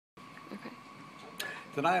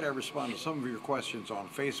Tonight I respond to some of your questions on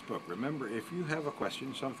Facebook. Remember, if you have a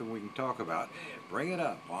question, something we can talk about, bring it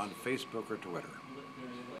up on Facebook or Twitter.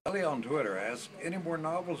 Ellie on Twitter asks, any more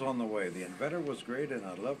novels on the way? The Inventor was great, and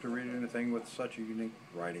I'd love to read anything with such a unique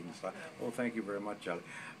writing style. Well, thank you very much, Ellie.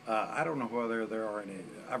 I don't know whether there are any.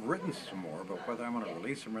 I've written some more, but whether I'm going to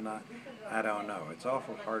release them or not, I don't know. It's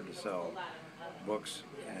awful hard to sell books,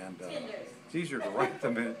 and it's easier to write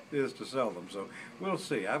them than it is to sell them. So we'll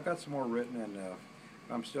see. I've got some more written, and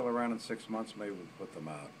I'm still around in 6 months. Maybe we'll put them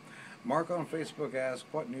out. Mark on Facebook asks,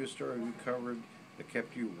 what news story have you covered that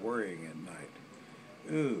kept you worrying at night?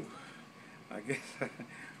 Ooh, I guess,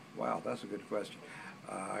 wow, that's a good question.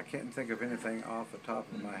 I can't think of anything off the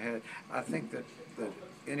top of my head. I think that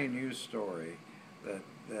any news story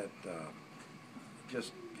that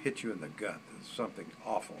just hits you in the gut, something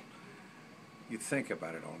awful, you think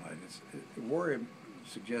about it all night. Worry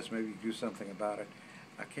suggests maybe you do something about it.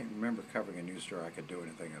 I can't remember covering a news story I could do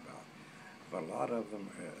anything about. But a lot of them,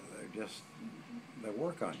 they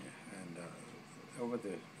work on you. And over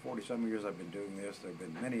the 40-some years I've been doing this, there have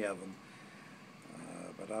been many of them,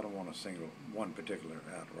 but I don't want to single one particular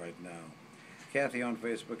out right now. Kathy on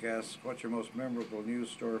Facebook asks, what's your most memorable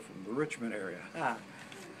news story from the Richmond area?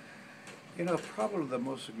 You know, probably the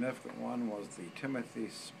most significant one was the Timothy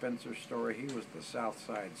Spencer story. He was the South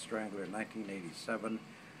Side Strangler in 1987.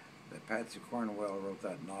 That Patsy Cornwell wrote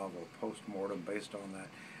that novel, Postmortem, based on that,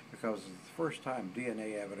 because it's the first time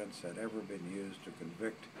DNA evidence had ever been used to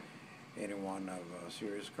convict anyone of a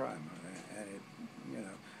serious crime. And it, you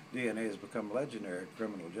know, DNA has become legendary in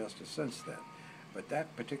criminal justice since then. But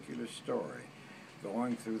that particular story,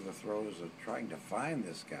 going through the throes of trying to find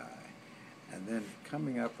this guy, and then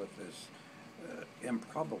coming up with this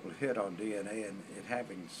improbable hit on DNA and it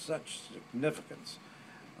having such significance,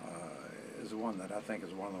 is one that I think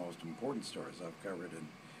is one of the most important stories I've covered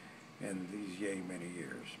in these many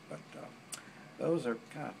years. But those are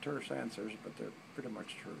kind of terse answers, but they're pretty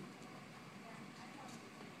much true.